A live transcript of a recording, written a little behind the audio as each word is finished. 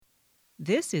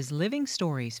This is Living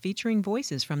Stories featuring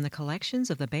voices from the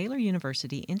collections of the Baylor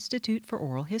University Institute for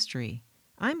Oral History.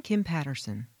 I'm Kim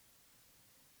Patterson.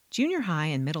 Junior high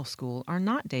and middle school are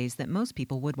not days that most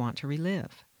people would want to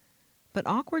relive. But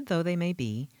awkward though they may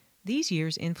be, these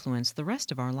years influence the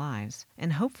rest of our lives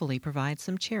and hopefully provide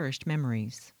some cherished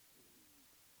memories.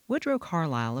 Woodrow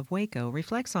Carlisle of Waco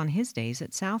reflects on his days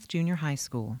at South Junior High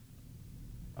School.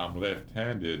 I'm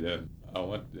left-handed, and I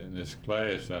went in this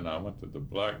class and I went to the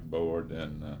blackboard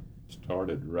and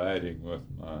started writing with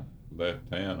my left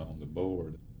hand on the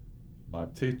board. My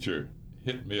teacher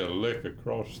hit me a lick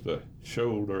across the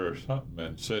shoulder or something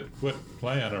and said, "Quit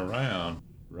playing around,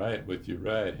 write with your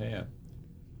right hand."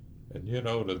 And you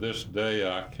know, to this day,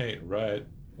 I can't write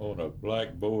on a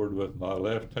blackboard with my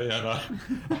left hand.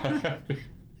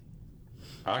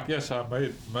 I guess I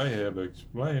may have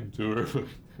explained to her.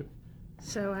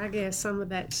 So I guess some of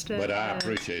that stuff. But I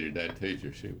appreciated that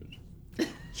teacher.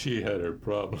 She had her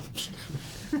problems,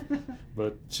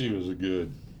 but she was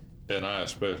good. And I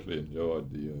especially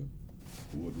enjoyed the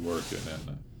woodworking and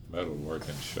the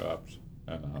metalworking shops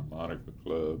and the harmonica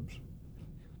clubs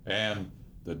and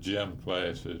the gym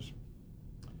classes.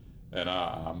 And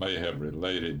I may have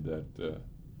related that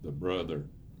the brother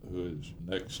who is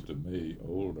next to me,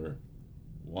 older,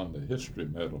 won the history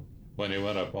medal. When he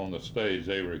went up on the stage,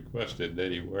 they requested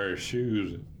that he wear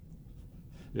shoes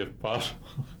if possible.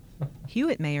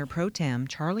 Hewitt Mayor Pro Tem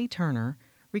Charlie Turner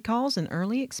recalls an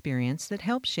early experience that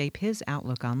helped shape his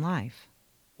outlook on life.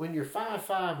 When you're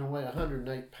 5'5" and weigh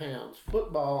 108 pounds,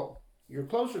 football, you're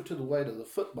closer to the weight of the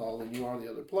football than you are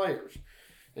the other players.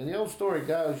 And the old story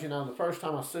goes, the first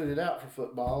time I suited out for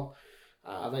football,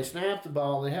 they snapped the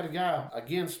ball. They had a guy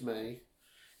against me.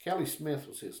 Kelly Smith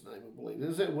was his name, I believe. It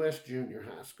was at West Junior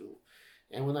High School.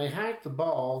 And when they hiked the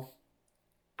ball,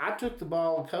 I took the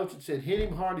ball. Coach had said, "Hit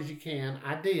him hard as you can."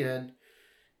 I did.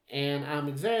 And I'm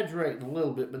exaggerating a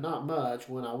little bit, but not much.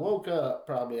 When I woke up,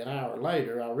 probably an hour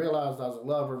later, I realized I was a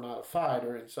lover, not a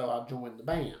fighter, and so I joined the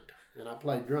band. And I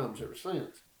played drums ever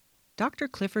since. Dr.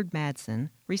 Clifford Madsen,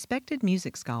 respected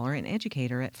music scholar and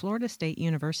educator at Florida State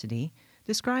University,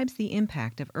 describes the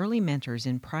impact of early mentors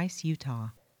in Price,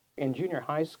 Utah. In junior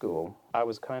high school, I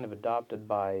was kind of adopted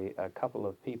by a couple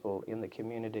of people in the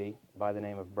community by the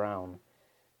name of Brown.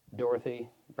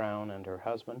 Dorothy Brown and her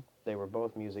husband, they were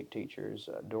both music teachers.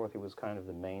 Dorothy was kind of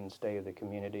the mainstay of the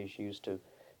community. She used to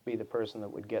be the person that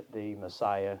would get the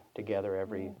Messiah together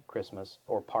every Christmas,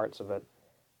 or parts of it.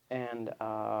 And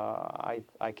I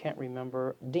can't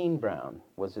remember, Dean Brown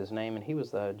was his name, and he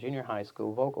was the junior high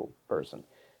school vocal person.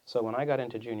 So when I got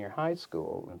into junior high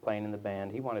school and playing in the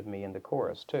band, he wanted me in the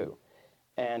chorus too.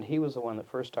 And he was the one that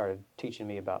first started teaching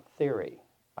me about theory.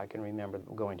 I can remember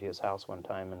going to his house one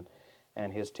time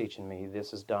and his teaching me,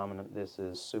 this is dominant, this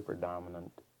is super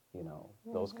dominant,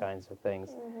 those kinds of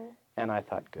things. And I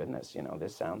thought, goodness,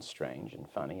 this sounds strange and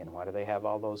funny, and why do they have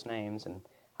all those names? And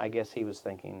I guess he was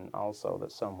thinking also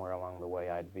that somewhere along the way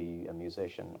I'd be a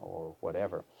musician or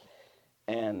whatever.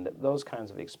 And those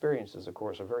kinds of experiences, of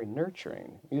course, are very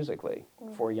nurturing musically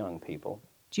for young people.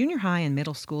 Junior high and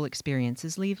middle school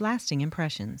experiences leave lasting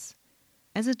impressions.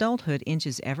 As adulthood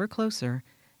inches ever closer,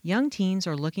 young teens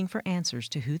are looking for answers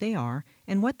to who they are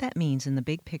and what that means in the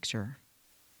big picture.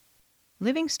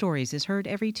 Living Stories is heard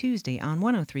every Tuesday on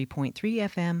 103.3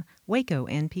 FM, Waco,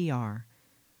 NPR.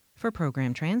 For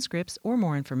program transcripts or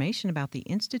more information about the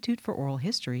Institute for Oral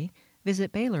History,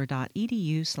 visit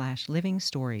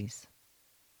baylor.edu/livingstories.